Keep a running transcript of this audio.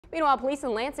Meanwhile, police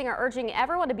in Lansing are urging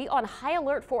everyone to be on high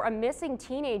alert for a missing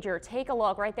teenager. Take a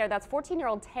look right there. That's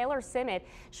 14-year-old Taylor Simmet.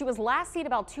 She was last seen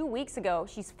about 2 weeks ago.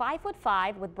 She's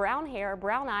 5'5" with brown hair,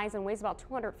 brown eyes, and weighs about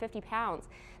 250 pounds.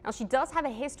 Now, she does have a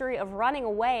history of running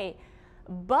away,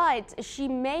 but she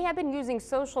may have been using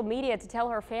social media to tell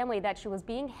her family that she was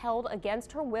being held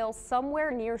against her will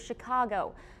somewhere near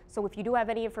Chicago. So if you do have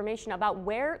any information about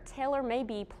where Taylor may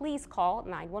be, please call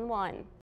 911.